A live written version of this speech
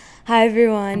Hi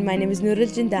everyone, my name is Noor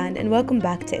Jindan and welcome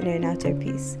back to Inner and Outer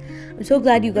Peace. I'm so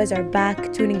glad you guys are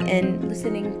back, tuning in,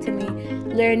 listening to me,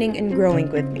 learning and growing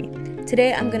with me.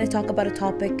 Today I'm going to talk about a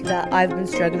topic that I've been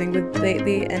struggling with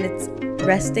lately, and it's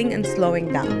resting and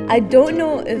slowing down. I don't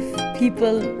know if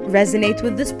people resonate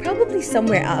with this. Probably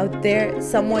somewhere out there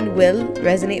someone will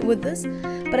resonate with this,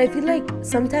 but I feel like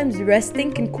sometimes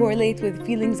resting can correlate with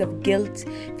feelings of guilt,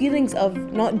 feelings of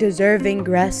not deserving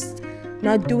rest,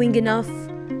 not doing enough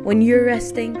when you're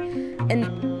resting.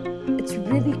 And it's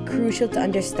really crucial to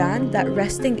understand that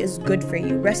resting is good for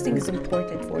you. Resting is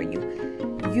important for you.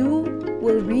 You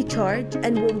will recharge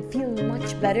and will feel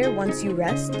much better once you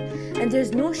rest, and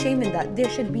there's no shame in that. There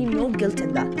should be no guilt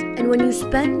in that. And when you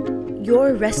spend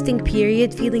your resting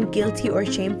period feeling guilty or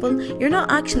shameful, you're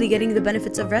not actually getting the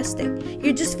benefits of resting.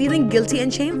 You're just feeling guilty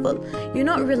and shameful. You're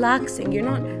not relaxing. You're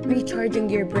not recharging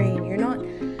your brain. You're not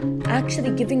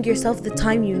actually giving yourself the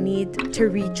time you need to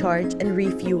recharge and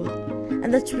refuel.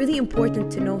 And that's really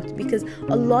important to note, because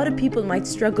a lot of people might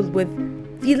struggle with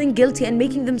feeling guilty and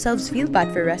making themselves feel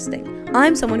bad for resting.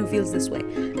 I'm someone who feels this way.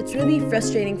 It's really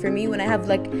frustrating for me when I have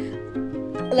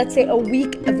let's say a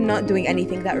week of not doing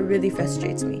anything. That really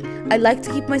frustrates me. I like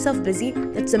to keep myself busy.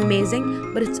 That's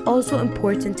amazing, but it's also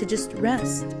important to just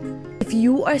rest. If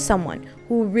you are someone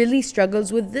who really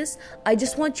struggles with this, I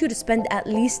just want you to spend at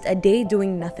least a day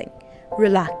doing nothing.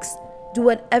 Relax. Do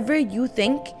whatever you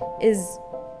think is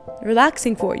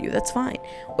relaxing for you. That's fine.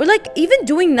 Or even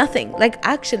doing nothing.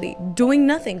 Actually doing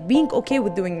nothing. Being okay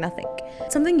with doing nothing.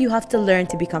 Something you have to learn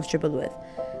to be comfortable with.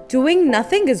 Doing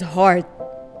nothing is hard.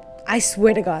 I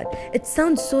swear to God, it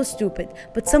sounds so stupid,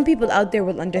 but some people out there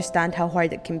will understand how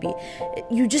hard it can be.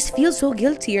 You just feel so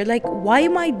guilty. You're like, why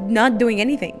am I not doing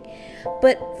anything?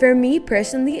 But for me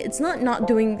personally, it's not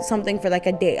doing something for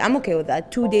a day. I'm okay with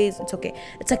that. 2 days, it's okay.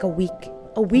 It's a week.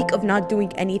 A week of not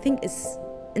doing anything is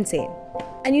insane.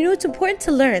 And it's important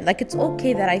to learn. It's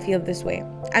okay that I feel this way.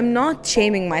 I'm not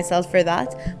shaming myself for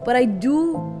that, but I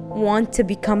do want to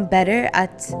become better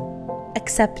at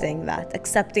accepting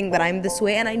that I'm this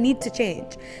way and I need to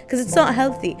change, because it's not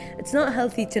healthy. It's not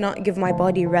healthy to not give my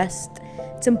body rest.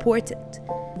 It's important.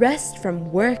 Rest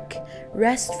from work,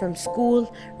 rest from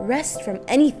school, rest from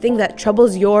anything that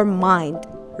troubles your mind.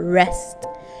 Rest.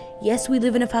 Yes, we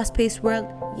live in a fast-paced world.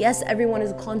 Yes, everyone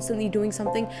is constantly doing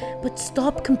something, but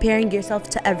stop comparing yourself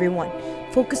to everyone.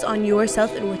 Focus on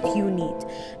yourself and what you need.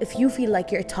 If you feel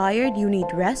like you're tired, you need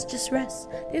rest, just rest.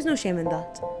 There's no shame in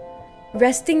that.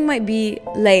 Resting might be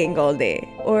laying all day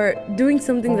or doing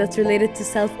something that's related to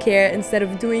self-care instead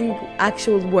of doing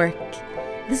actual work.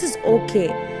 This is okay.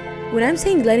 When I'm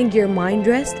saying letting your mind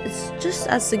rest, it's just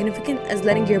as significant as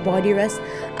letting your body rest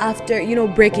after,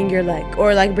 breaking your leg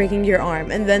or breaking your arm.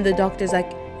 And then the doctor's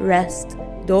like, rest,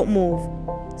 don't move.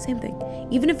 Same thing.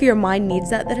 Even if your mind needs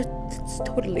that's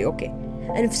totally okay.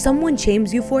 And if someone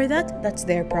shames you for that, that's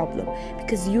their problem,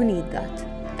 because you need that.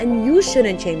 And you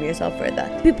shouldn't shame yourself for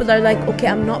that. People are like, okay,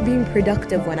 I'm not being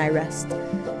productive when I rest.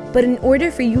 But in order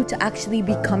for you to actually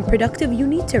become productive, you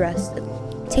need to rest.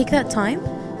 Take that time.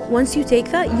 Once you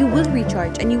take that, you will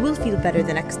recharge and you will feel better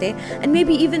the next day, and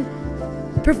maybe even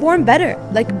perform better,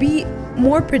 be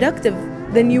more productive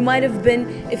than you might have been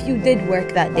if you did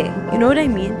work that day. You know what I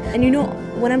mean? And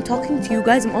when I'm talking to you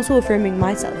guys, I'm also affirming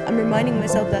myself. I'm reminding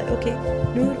myself that, okay,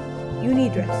 Noor, you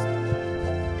need rest.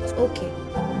 It's okay.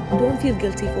 Don't feel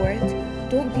guilty for it.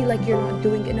 Don't feel like you're not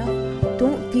doing enough.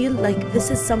 Don't feel like this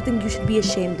is something you should be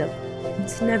ashamed of.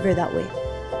 It's never that way.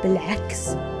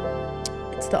 Relax.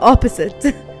 It's the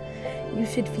opposite. You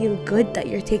should feel good that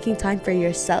you're taking time for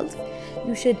yourself.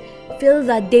 You should fill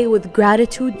that day with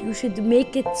gratitude. You should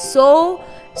make it so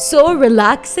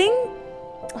relaxing.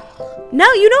 Now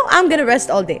I'm gonna rest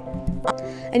all day.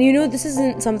 And this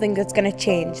isn't something that's gonna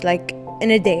change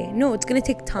in a day. No, it's gonna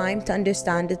take time to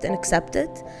understand it and accept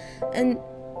it. And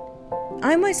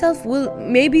I myself will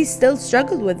maybe still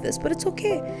struggle with this, but it's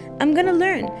okay. I'm gonna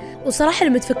learn. وصراحة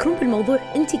لما تفكرون بالموضوع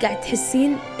انتي قاعد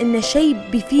تحسين ان شيء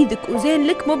بيفيدك وزين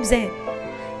لك مو بزين.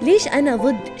 ليش انا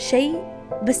ضد شيء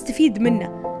بستفيد منه؟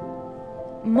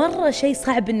 مرة شيء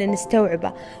صعب ان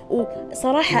نستوعبه،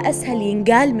 وصراحة اسهل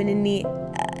ينقال من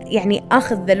اني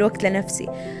اخذ ذا الوقت لنفسي.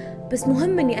 بس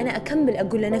مهم اني انا اكمل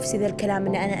اقول لنفسي ذا الكلام،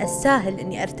 ان انا استاهل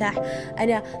اني ارتاح.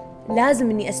 انا لازم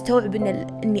اني استوعب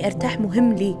اني ارتاح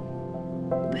مهم لي،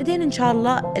 وبعدين ان شاء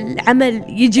الله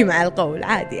العمل يجي مع القول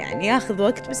عادي، ياخذ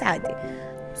وقت بس عادي.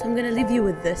 So I'm gonna leave you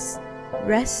with this.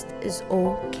 Rest is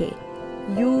okay.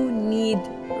 You need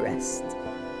rest.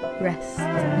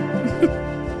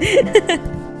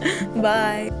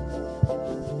 Bye.